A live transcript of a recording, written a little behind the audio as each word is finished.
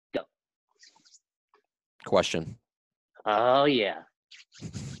Question. Oh, yeah.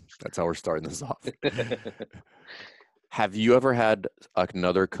 That's how we're starting this off. Have you ever had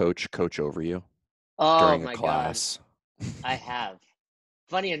another coach over you Oh during a my God, class? I have.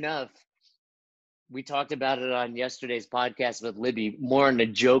 Funny enough, we talked about it on yesterday's podcast with Libby more in a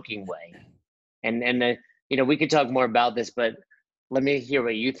joking way. And we could talk more about this, but let me hear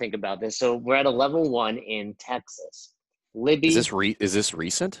what you think about this. So we're at a level one in Texas. Libby, Is this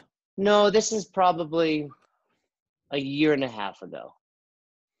recent? no, this is probably a year and a half ago.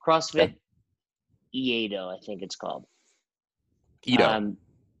 Okay. CrossFit Edo, I think it's called. Ito. Um,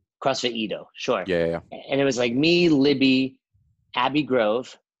 CrossFit Edo, sure. Yeah, yeah, yeah. And it was like me, Libby, Abby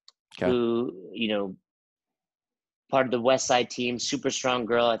Grove, Okay. who, part of the West Side team, super strong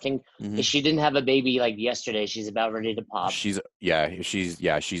girl. I think hmm if she didn't have a baby like yesterday, she's about ready to pop. She's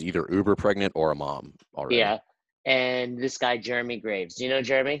either uber pregnant or a mom already. Yeah. And this guy, Jeremy Graves. Do you know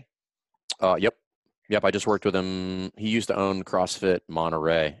Jeremy? Yep. Yep, I just worked with him. He used to own CrossFit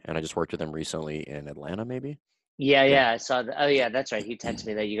Monterey, and I just worked with him recently in Atlanta, maybe. Yeah, Yeah. yeah. I saw that. Oh, yeah, that's right. He texted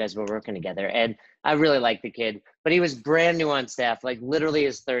me that you guys were working together. And I really like the kid, but he was brand new on staff, like literally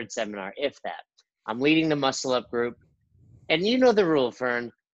his third seminar, if that. I'm leading the muscle up group. And you know the rule,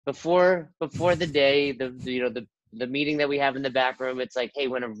 Fern. Before the day, the meeting that we have in the back room, it's like, hey,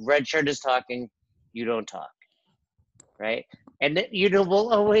 when a red shirt is talking, you don't talk, right? And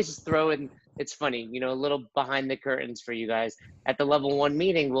we'll always throw in. It's funny, a little behind the curtains for you guys. At the level one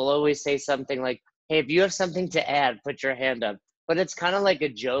meeting, we'll always say something like, hey, if you have something to add, put your hand up. But it's kind of like a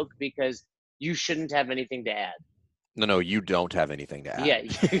joke because you shouldn't have anything to add. No, you don't have anything to add. Yeah,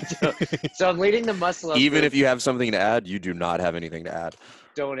 you do. So I'm leading the muscle up Even group. if you have something to add, you do not have anything to add.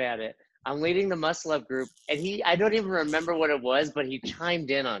 Don't add it. I'm leading the muscle up group, and I don't even remember what it was, but he chimed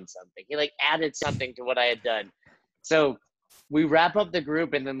in on something. He like added something to what I had done. So we wrap up the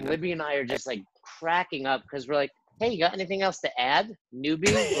group, and then Libby and I are just like cracking up because we're like, hey, you got anything else to add,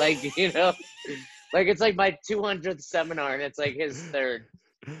 newbie? Like, like it's like my 200th seminar, and it's like his third.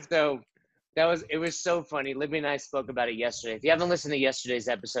 So it was so funny. Libby and I spoke about it yesterday. If you haven't listened to yesterday's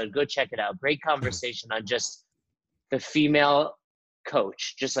episode, go check it out. Great conversation on just the female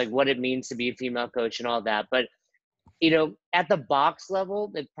coach, just like what it means to be a female coach and all that. But, at the box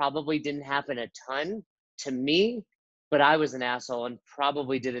level, it probably didn't happen a ton to me, but I was an asshole and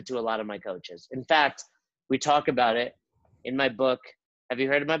probably did it to a lot of my coaches. In fact, we talk about it in my book. Have you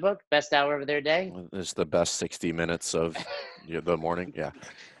heard of my book, Best Hour of Their Day? It's the best 60 minutes of the morning. Yeah.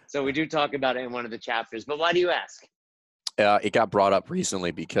 So we do talk about it in one of the chapters. But why do you ask? It got brought up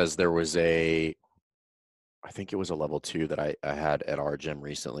recently because there was I think it was a level 2 that I had at our gym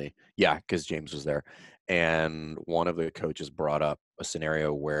recently. Yeah, because James was there. And one of the coaches brought up a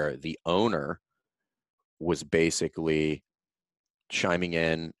scenario where the owner was basically chiming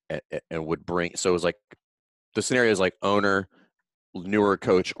in and would bring, so it was like, the scenario is like owner, newer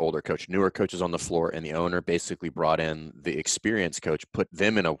coach, older coach, newer coaches on the floor, and the owner basically brought in the experienced coach, put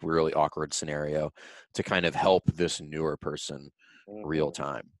them in a really awkward scenario to kind of help this newer person real Mm-hmm.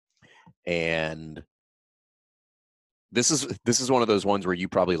 time. And this is one of those ones where you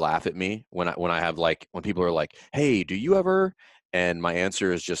probably laugh at me when I have, like, when people are like, hey, do you ever, and my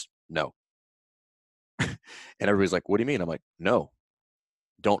answer is just no. And everybody's like, what do you mean? I'm like, no,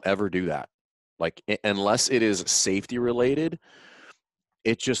 don't ever do that. Like, unless it is safety related,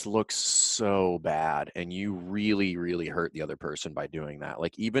 it just looks so bad, and you really, really hurt the other person by doing that.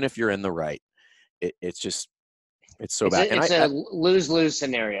 Like, even if you're in the right, it's so It's bad. a, it's a lose-lose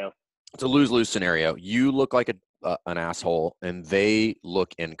scenario. It's a lose-lose scenario. You look like an asshole, and they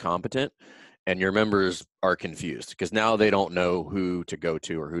look incompetent, and your members are confused because now they don't know who to go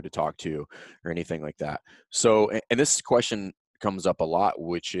to or who to talk to or anything like that. So, and this question comes up a lot,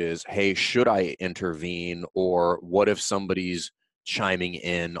 which is, hey, should I intervene, or what if somebody's chiming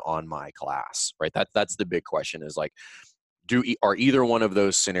in on my class, right? That's the big question, is like, are either one of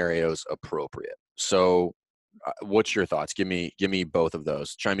those scenarios appropriate? So what's your thoughts? Give me both of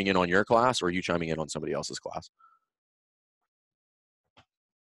those. Chiming in on your class, or are you chiming in on somebody else's class?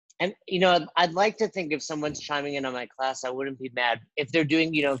 And I'd like to think if someone's chiming in on my class, I wouldn't be mad. If they're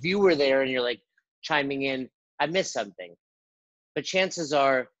doing, if you were there and you're like chiming in, I missed something. But chances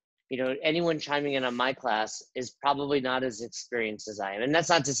are, anyone chiming in on my class is probably not as experienced as I am. And that's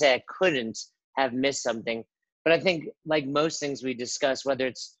not to say I couldn't have missed something. But I think, like most things we discuss, whether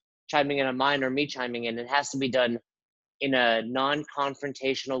it's chiming in on mine or me chiming in, it has to be done in a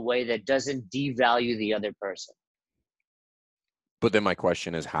non-confrontational way that doesn't devalue the other person. But then my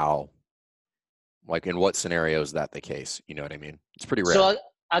question is, how? Like, in what scenario is that the case? You know what I mean? It's pretty So rare.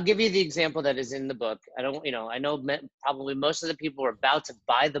 I'll give you the example that is in the book. I don't, I know probably most of the people are about to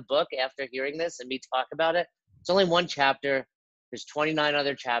buy the book after hearing this and me talk about it. It's only one chapter. There's 29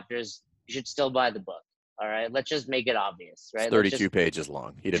 other chapters. You should still buy the book. All right. Let's just make it obvious, right? It's 32 pages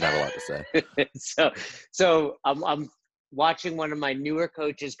long. He didn't have a lot to say. so I'm watching one of my newer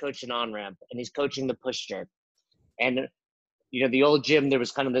coaches coach an on-ramp, and he's coaching the push jerk. And, the old gym, there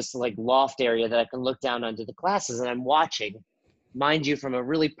was kind of this like loft area that I can look down onto the classes, and I'm watching, mind you, from a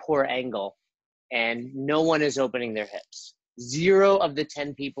really poor angle, and no one is opening their hips. 0 of the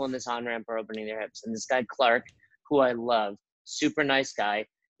 10 people in this on-ramp are opening their hips. And this guy, Clark, who I love, super nice guy.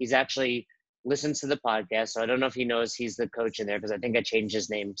 He's actually listens to the podcast. So I don't know if he knows he's the coach in there, because I think I changed his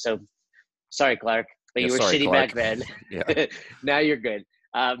name. So sorry, Clark, but you were shitty Clark. Back then. Yeah. Now you're good.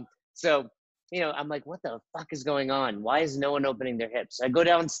 So, I'm like, what the fuck is going on? Why is no one opening their hips? I go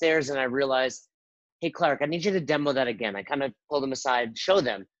downstairs and I realize, hey, Clark, I need you to demo that again. I kind of pulled him aside, show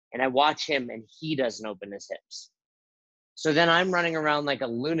them, and I watch him, and he doesn't open his hips. So then I'm running around like a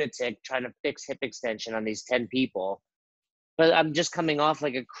lunatic trying to fix hip extension on these 10 people, but I'm just coming off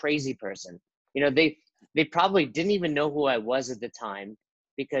like a crazy person. They probably didn't even know who I was at the time,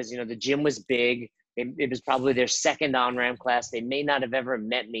 because, the gym was big. It was probably their second on-ramp class. They may not have ever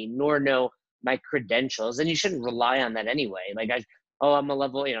met me, nor know my credentials. And you shouldn't rely on that anyway. Like, I'm a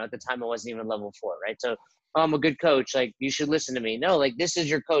level, at the time I wasn't even level 4, right? So, I'm a good coach. Like, you should listen to me. No, like, this is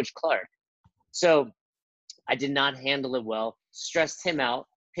your coach, Clark. So I did not handle it well, stressed him out,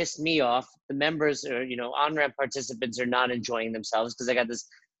 pissed me off. The members or, on-ramp participants are not enjoying themselves because I got this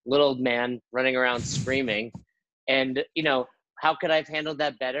little man running around screaming. And, how could I have handled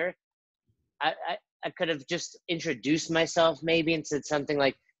that better? I could have just introduced myself maybe and said something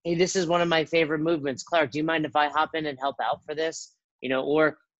like, hey, this is one of my favorite movements. Clark, do you mind if I hop in and help out for this?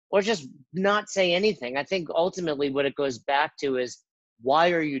 Or just not say anything. I think ultimately what it goes back to is,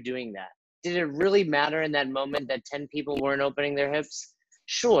 why are you doing that? Did it really matter in that moment that 10 people weren't opening their hips?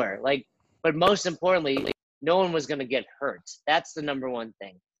 Sure. But most importantly, no one was going to get hurt. That's the number one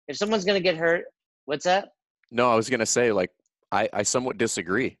thing. If someone's going to get hurt, what's that? No, I was going to say, I somewhat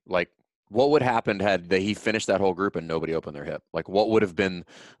disagree. What would happen had he finished that whole group and nobody opened their hip? What would have been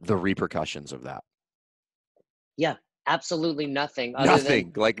the repercussions of that? Yeah, absolutely nothing.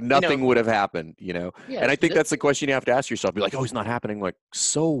 Nothing. Nothing would have happened, Yeah, and I think that's the question you have to ask yourself. Be like, oh, it's not happening.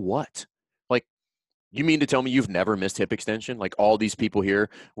 So what? You mean to tell me you've never missed hip extension? All these people here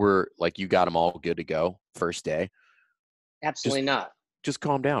were you got them all good to go first day? Absolutely not. Just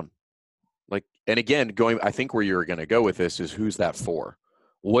calm down. And again, I think where you're going to go with this is, who's that for?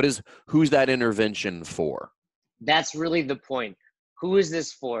 Who's that intervention for? That's really the point. Who is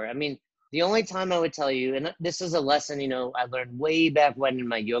this for? I mean, the only time I would tell you, and this is a lesson, I learned way back when in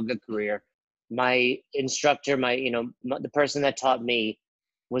my yoga career, my instructor, the person that taught me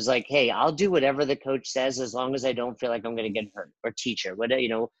was like, hey, I'll do whatever the coach says as long as I don't feel like I'm going to get hurt, or teacher,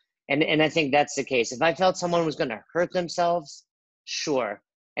 whatever, and I think that's the case. If I felt someone was going to hurt themselves, sure.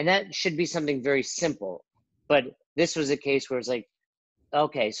 And that should be something very simple. But this was a case where it's like,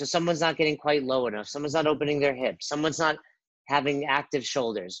 okay, so someone's not getting quite low enough. Someone's not opening their hips. Someone's not having active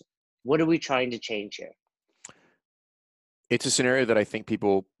shoulders. What are we trying to change here? It's a scenario that I think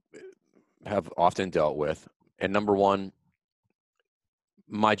people have often dealt with. And number one,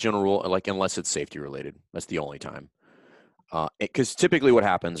 my general rule, unless it's safety related, that's the only time. Because typically what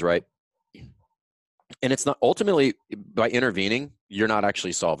happens, right? And it's not ultimately, by intervening, you're not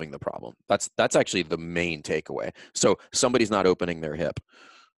actually solving the problem. That's actually the main takeaway. So somebody's not opening their hip.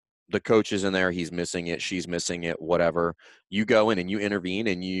 The coach is in there. He's missing it. She's missing it. Whatever. You go in and you intervene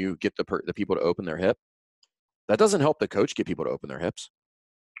and you get the people to open their hip. That doesn't help the coach get people to open their hips.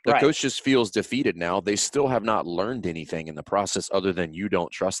 The coach just feels defeated now. They still have not learned anything in the process other than you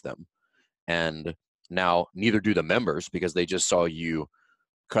don't trust them. And now neither do the members, because they just saw you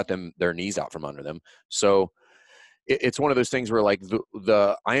cut their knees out from under them. So it's one of those things where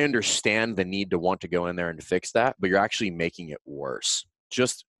I understand the need to want to go in there and fix that, but you're actually making it worse,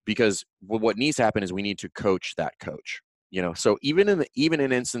 just because what needs to happen is we need to coach that coach, so even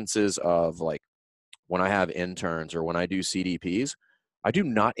in instances of when I have interns or when I do CDPs, I do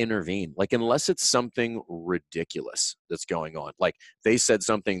not intervene, unless it's something ridiculous that's going on. They said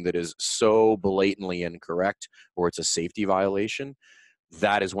something that is so blatantly incorrect, or it's a safety violation.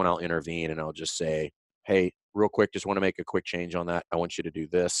 That is when I'll intervene, and I'll just say, hey, real quick, just want to make a quick change on that. I want you to do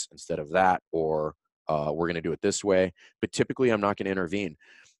this instead of that, or we're going to do it this way. But typically I'm not going to intervene.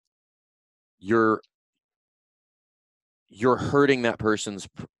 You're hurting that person's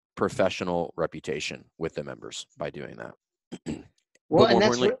professional reputation with the members by doing that. Well, but more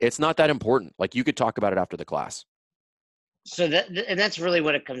importantly, it's not that important. You could talk about it after the class. So and that's really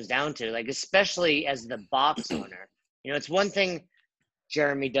what it comes down to. Like, especially as the box owner, it's one thing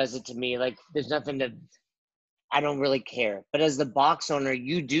Jeremy does it to me. Like, there's nothing to, I don't really care. But as the box owner,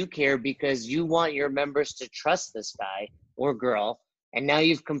 you do care because you want your members to trust this guy or girl. And now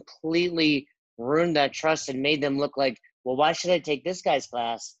you've completely ruined that trust and made them look like, well, why should I take this guy's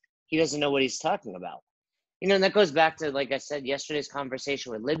class? He doesn't know what he's talking about. And that goes back to, like I said, yesterday's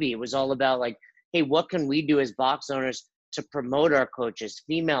conversation with Libby. It was all about like, hey, what can we do as box owners to promote our coaches,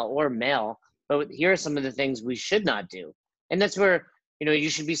 female or male? But here are some of the things we should not do. And that's where, you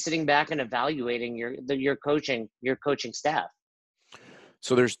should be sitting back and evaluating your coaching staff.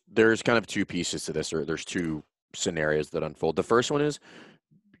 So there's kind of two pieces to this, or there's two scenarios that unfold. The first one is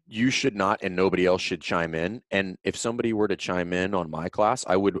you should not, and nobody else should chime in. And if somebody were to chime in on my class,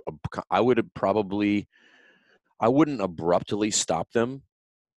 I wouldn't abruptly stop them.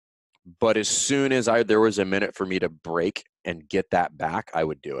 But as soon as there was a minute for me to break and get that back, I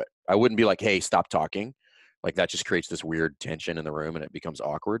would do it. I wouldn't be like, hey, stop talking. Like, that just creates this weird tension in the room and it becomes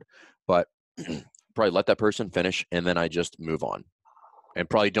awkward. But probably let that person finish, and then I just move on. And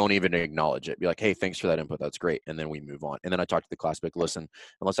probably don't even acknowledge it. Be like, hey, thanks for that input. That's great. And then we move on. And then I talk to the class, like, listen,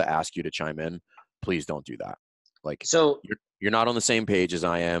 unless I ask you to chime in, please don't do that. Like, so you're not on the same page as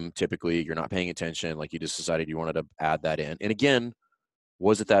I am. Typically, you're not paying attention. Like, you just decided you wanted to add that in. And again,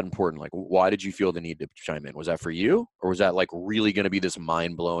 was it that important? Like, why did you feel the need to chime in? Was that for you? Or was that like really going to be this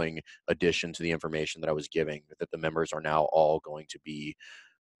mind-blowing addition to the information that I was giving, that the members are now all going to be,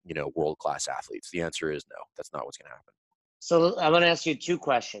 world-class athletes? The answer is no. That's not what's going to happen. So I'm going to ask you two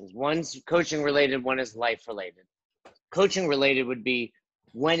questions. One's coaching related, one is life related. Coaching related would be,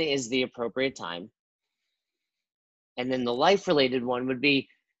 when is the appropriate time? And then the life related one would be,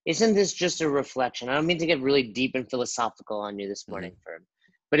 isn't this just a reflection? I don't mean to get really deep and philosophical on you this morning, Fern,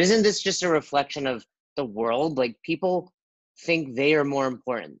 but isn't this just a reflection of the world? Like, people think they are more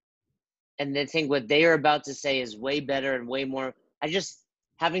important, and they think what they are about to say is way better and way more.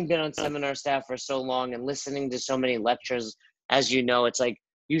 Having been on seminar staff for so long and listening to so many lectures, as you know, it's like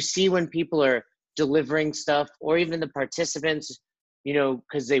you see when people are delivering stuff, or even the participants,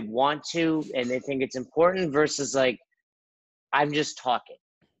 because they want to and they think it's important, versus like, I'm just talking.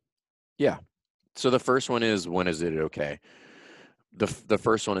 Yeah. So the first one is, when is it okay? The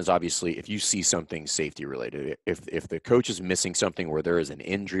first one is, obviously, if you see something safety related, if the coach is missing something where there is an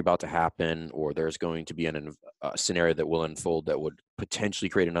injury about to happen, or there's going to be a scenario that will unfold that would potentially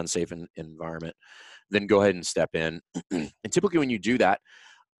create an unsafe environment, then go ahead and step in. And typically when you do that,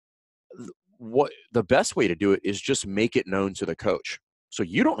 what the best way to do it is just make it known to the coach. So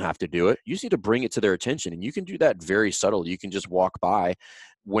you don't have to do it. You just need to bring it to their attention. And you can do that very subtle. You can just walk by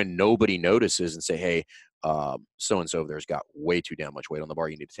when nobody notices and say, hey, so-and-so over there's got way too damn much weight on the bar.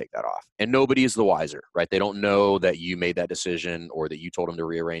 You need to take that off. And nobody is the wiser, right? They don't know that you made that decision, or that you told them to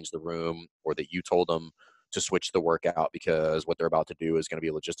rearrange the room, or that you told them to switch the workout because what they're about to do is going to be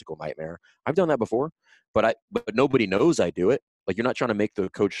a logistical nightmare. I've done that before, but nobody knows I do it. Like, you're not trying to make the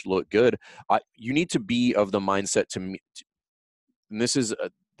coach look good. You need to be of the mindset and this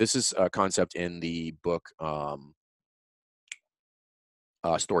is a concept in the book,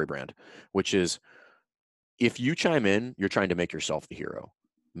 Story Brand, which is, if you chime in, you're trying to make yourself the hero.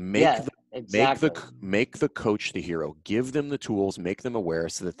 Make the coach the hero. Give them the tools, make them aware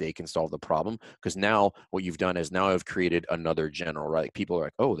so that they can solve the problem. Because now what you've done is, now I've created another general, right? Like, people are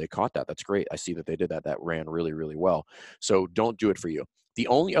like, oh, they caught that. That's great. I see that they did that. That ran really, really well. So don't do it for you. The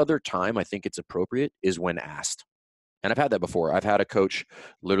only other time I think it's appropriate is when asked. And I've had that before. I've had a coach,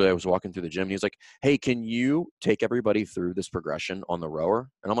 literally, I was walking through the gym and he's like, hey, can you take everybody through this progression on the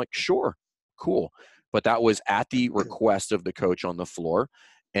rower? And I'm like, sure, cool. But that was at the request of the coach on the floor.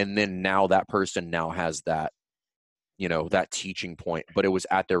 And then now that person now has that, that teaching point, but it was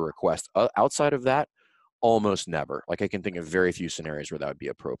at their request. Outside of that, almost never. Like, I can think of very few scenarios where that would be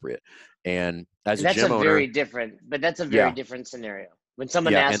appropriate. And as a gym owner, that's a very different scenario. When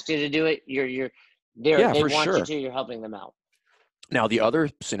someone asks you to do it, they want you to, you're helping them out. Now, the other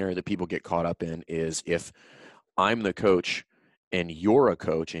scenario that people get caught up in is, if I'm the coach and you're a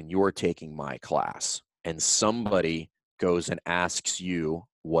coach and you're taking my class, and somebody goes and asks you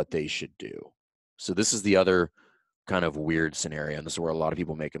what they should do. So this is the other kind of weird scenario, and this is where a lot of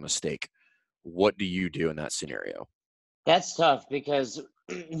people make a mistake. What do you do in that scenario? That's tough, because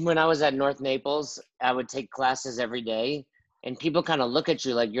when I was at North Naples, I would take classes every day, and people kind of look at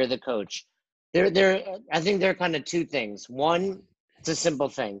you like you're the coach. I think there are kind of two things. One, it's a simple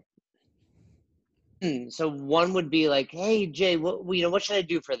thing. So one would be like, hey, Jay, what should I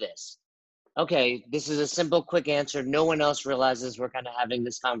do for this? Okay, this is a simple, quick answer. No one else realizes we're kind of having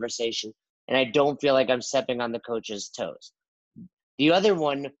this conversation. and I don't feel like I'm stepping on the coach's toes. The other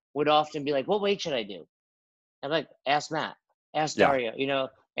one would often be like, what weight should I do? I'm like, ask Matt, ask Yeah. Dario,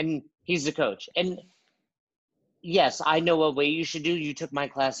 and he's the coach. And yes, I know what weight you should do. You took my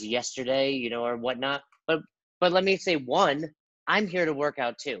class yesterday, or whatnot. But let me say, one, I'm here to work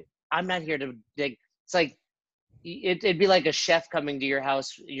out too. I'm not here to it's like it'd be like a chef coming to your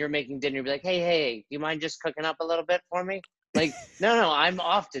house. You're making dinner. You'd be like, hey, do you mind just cooking up a little bit for me? Like, no, I'm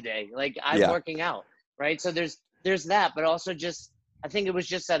off today. Like, I'm Yeah. working out, right? So there's that, but also just I think it was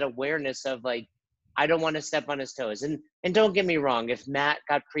just that awareness of like I don't want to step on his toes. And don't get me wrong, if Matt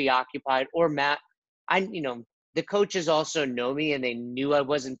got preoccupied or Matt, the coaches also know me and they knew I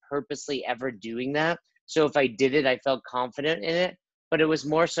wasn't purposely ever doing that. So if I did it, I felt confident in it. But it was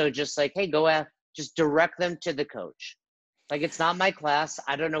more so just like, hey, just direct them to the coach. Like, it's not my class.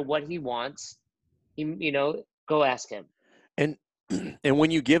 I don't know what he wants. Go ask him. And and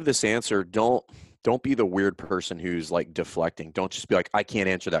when you give this answer, don't be the weird person who's like deflecting. Don't just be like, I can't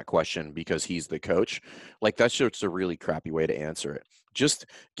answer that question because he's the coach. Like, that's just a really crappy way to answer it. Just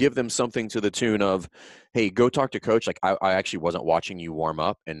give them something to the tune of, hey, go talk to coach. Like, I actually wasn't watching you warm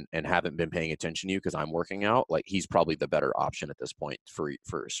up and haven't been paying attention to you because I'm working out. Like, he's probably the better option at this point for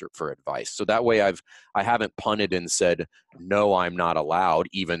advice. So that way I haven't punted and said, no, I'm not allowed,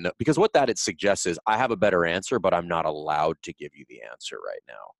 even because what that it suggests is I have a better answer, but I'm not allowed to give you the answer right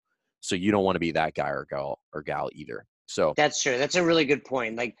now. So you don't want to be that guy or gal either. So that's true. That's a really good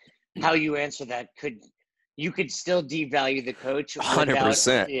point. Like, how you answer that you could still devalue the coach.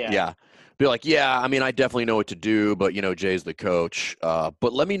 100%. Yeah. Be like, yeah, I mean, I definitely know what to do, but Jay's the coach.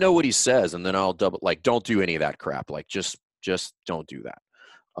 But let me know what he says, and then I'll don't do any of that crap. Like, just don't do that.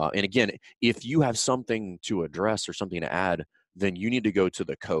 And again, if you have something to address or something to add, then you need to go to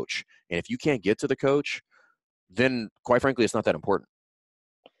the coach. And if you can't get to the coach, then quite frankly, it's not that important.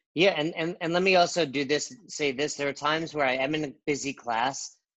 Yeah, and let me also say this. There are times where I am in a busy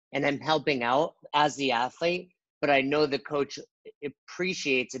class and I'm helping out as the athlete, but I know the coach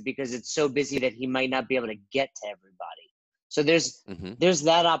appreciates it because it's so busy that he might not be able to get to everybody. So there's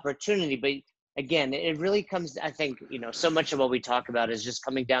that opportunity. But again, it really comes, I think, so much of what we talk about is just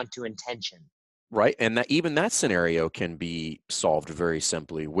coming down to intention. Right. And even that scenario can be solved very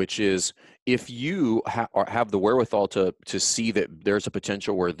simply, which is if you have the wherewithal to see that there's a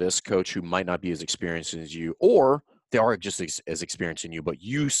potential where this coach who might not be as experienced as you, or they are just as experienced in you, but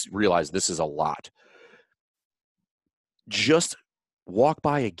you realize this is a lot, just walk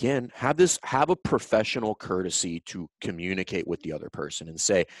by again, have a professional courtesy to communicate with the other person and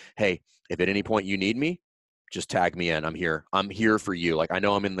say, hey, if at any point you need me, just tag me in. I'm here for you. Like, I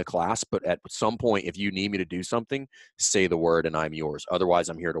know I'm in the class, but at some point, if you need me to do something, say the word and I'm yours. Otherwise,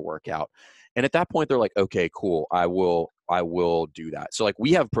 I'm here to work out. And at that point, they're like, okay, cool. I will do that. So like,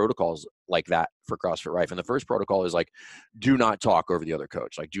 we have protocols like that for CrossFit Rife. And the first protocol is like, do not talk over the other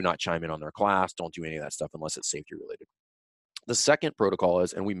coach. Like, do not chime in on their class. Don't do any of that stuff unless it's safety related. The second protocol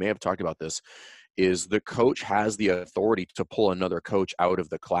is, and we may have talked about this, is the coach has the authority to pull another coach out of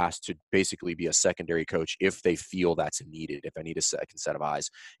the class to basically be a secondary coach if they feel that's needed, if I need a second set of eyes.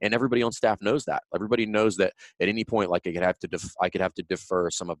 And everybody on staff knows that. Everybody knows that at any point, like, I could have to defer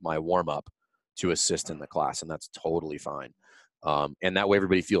some of my warm up to assist in the class, and that's totally fine. And that way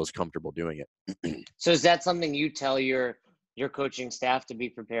everybody feels comfortable doing it. So is that something you tell your coaching staff to be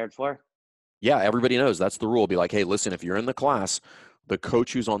prepared for? Yeah, everybody knows that's the rule. Be like, hey, listen, if you're in the class, the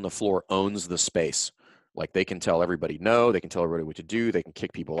coach who's on the floor owns the space. Like, they can tell everybody no, they can tell everybody what to do, they can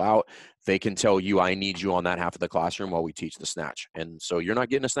kick people out, they can tell you, I need you on that half of the classroom while we teach the snatch. And so you're not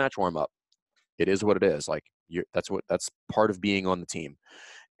getting a snatch warm up. It is what it is. Like, that's part of being on the team.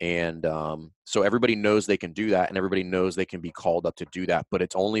 And so everybody knows they can do that, and everybody knows they can be called up to do that, but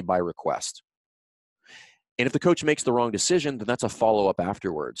it's only by request. And if the coach makes the wrong decision, then that's a follow-up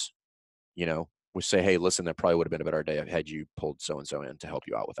afterwards. We say, hey, listen, that probably would have been a better day had you pulled so-and-so in to help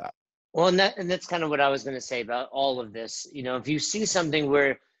you out with that. Well, and that's kind of what I was going to say about all of this. If you see something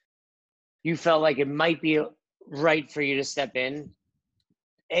where you felt like it might be right for you to step in,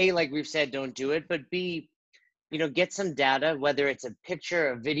 A, like we've said, don't do it, but B, get some data, whether it's a picture,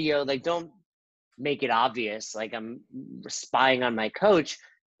 a video, like, don't make it obvious, like I'm spying on my coach,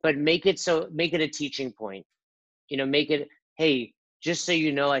 but make it a teaching point, make it, hey, just so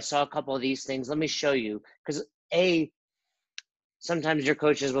you know, I saw a couple of these things. Let me show you. Because sometimes your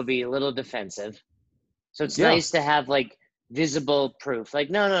coaches will be a little defensive. So it's nice to have like visible proof. Like,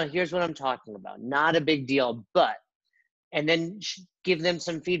 no, here's what I'm talking about. Not a big deal, but, and then give them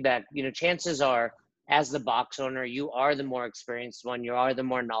some feedback. Chances are, as the box owner, you are the more experienced one. You are the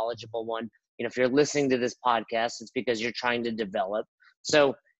more knowledgeable one. If you're listening to this podcast, it's because you're trying to develop.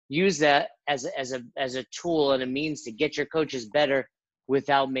 So use that as a tool and a means to get your coaches better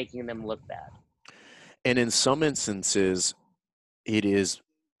without making them look bad. And in some instances, it is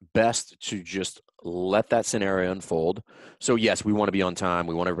best to just let that scenario unfold. So yes, we want to be on time.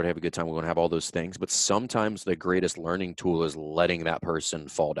 We want everybody to have a good time. We want to have all those things. But sometimes the greatest learning tool is letting that person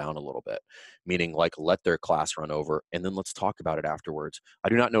fall down a little bit, meaning like let their class run over and then let's talk about it afterwards. I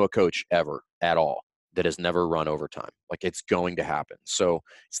do not know a coach ever at all that has never run overtime. Like it's going to happen. So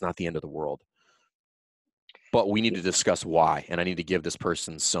it's not the end of the world. But we need to discuss why, and I need to give this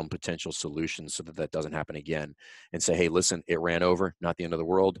person some potential solutions so that that doesn't happen again and say, hey, listen, it ran over, not the end of the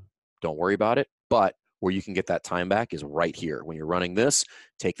world. Don't worry about it. But where you can get that time back is right here. When you're running this,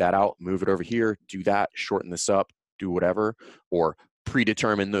 take that out, move it over here, do that, shorten this up, do whatever, or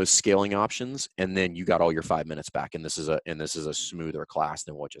predetermine those scaling options, and then you got all your 5 minutes back. And this is a smoother class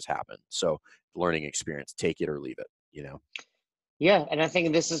than what just happened. So learning experience, take it or leave it, you know? Yeah, and I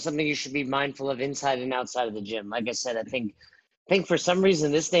think this is something you should be mindful of inside and outside of the gym. Like I said, I think for some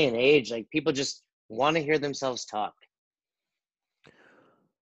reason this day and age, like people just want to hear themselves talk.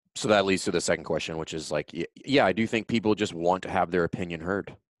 So that leads to the second question, which is like, yeah, I do think people just want to have their opinion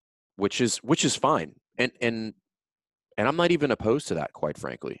heard, which is fine. And I'm not even opposed to that, quite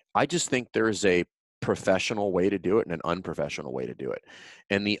frankly. I just think there is a professional way to do it and an unprofessional way to do it.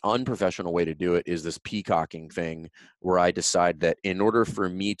 And the unprofessional way to do it is this peacocking thing where I decide that in order for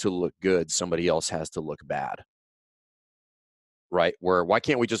me to look good, somebody else has to look bad. Right? Where why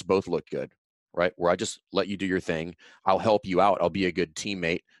can't we just both look good? Right? Where I just let you do your thing. I'll help you out. I'll be a good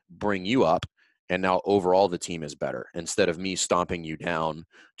teammate, bring you up. And now overall the team is better instead of me stomping you down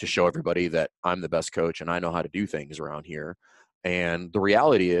to show everybody that I'm the best coach and I know how to do things around here. And the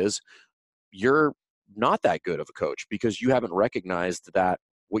reality is you're not that good of a coach because you haven't recognized that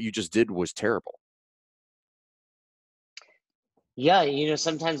what you just did was terrible. Yeah,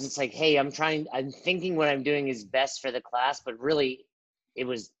 sometimes it's like, hey, I'm thinking what I'm doing is best for the class, but really it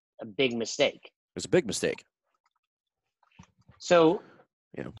was a big mistake. It was a big mistake. So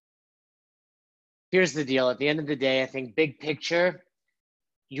yeah. Here's the deal. At the end of the day, I think big picture,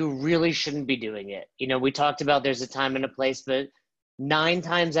 you really shouldn't be doing it. We talked about there's a time and a place, but 9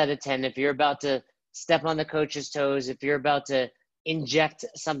 times out of 10, if you're about to step on the coach's toes, if you're about to inject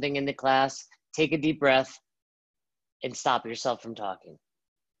something into class, take a deep breath and stop yourself from talking.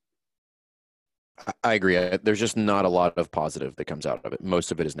 I agree. There's just not a lot of positive that comes out of it.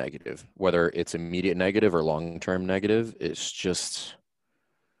 Most of it is negative, whether it's immediate negative or long-term negative. It's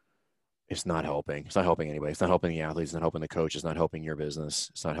not helping. It's not helping anybody. It's not helping the athletes. It's not helping the coach. It's not helping your business.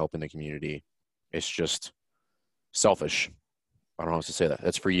 It's not helping the community. It's just selfish. I don't know how else to say that.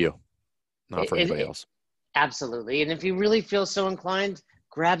 That's for you, not for anybody else. Absolutely. And if you really feel so inclined,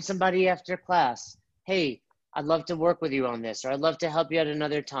 grab somebody after class. Hey, I'd love to work with you on this, or I'd love to help you at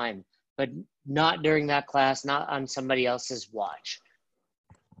another time, but not during that class, not on somebody else's watch.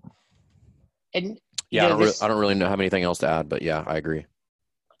 And yeah, I don't really have anything else to add, but yeah, I agree.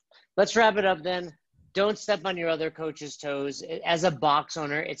 Let's wrap it up then. Don't step on your other coach's toes. As a box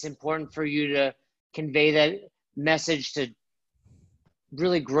owner, it's important for you to convey that message to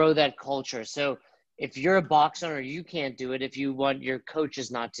really grow that culture. So if you're a box owner, you can't do it if you want your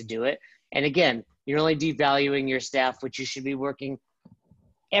coaches not to do it. And again, you're only devaluing your staff, which you should be working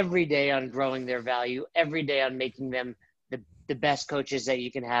every day on growing their value, every day on making them the best coaches that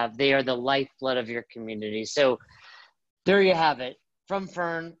you can have. They are the lifeblood of your community. So there you have it. From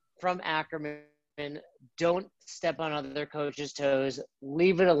Fern, from Ackerman, don't step on other coaches' toes.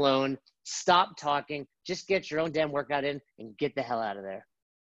 Leave it alone. Stop talking. Just get your own damn workout in and get the hell out of there.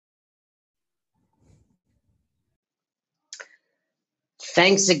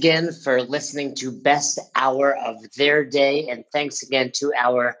 Thanks again for listening to Best Hour of Their Day. And thanks again to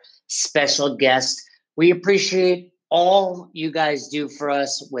our special guest. We appreciate all you guys do for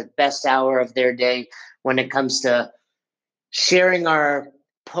us with Best Hour of Their Day when it comes to sharing our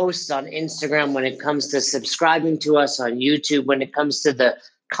posts on Instagram, when it comes to subscribing to us on YouTube, when it comes to the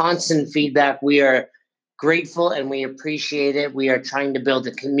constant feedback. We are grateful and we appreciate it. We are trying to build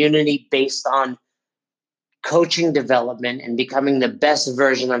a community based on coaching development and becoming the best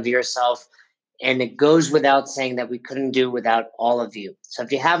version of yourself. And it goes without saying that we couldn't do without all of you. So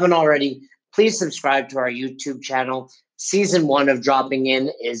if you haven't already, please subscribe to our YouTube channel. Season 1 of Dropping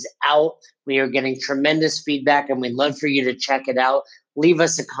In is out. We are getting tremendous feedback and we'd love for you to check it out. Leave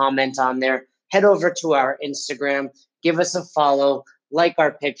us a comment on there. Head over to our Instagram. Give us a follow. Like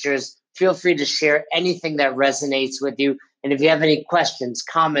our pictures. Feel free to share anything that resonates with you. And if you have any questions,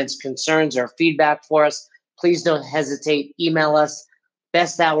 comments, concerns, or feedback for us, please don't hesitate. Email us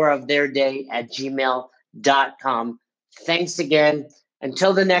besthouroftheirday@gmail.com. Thanks again.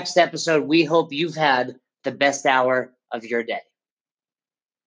 Until the next episode, we hope you've had the best hour of your day.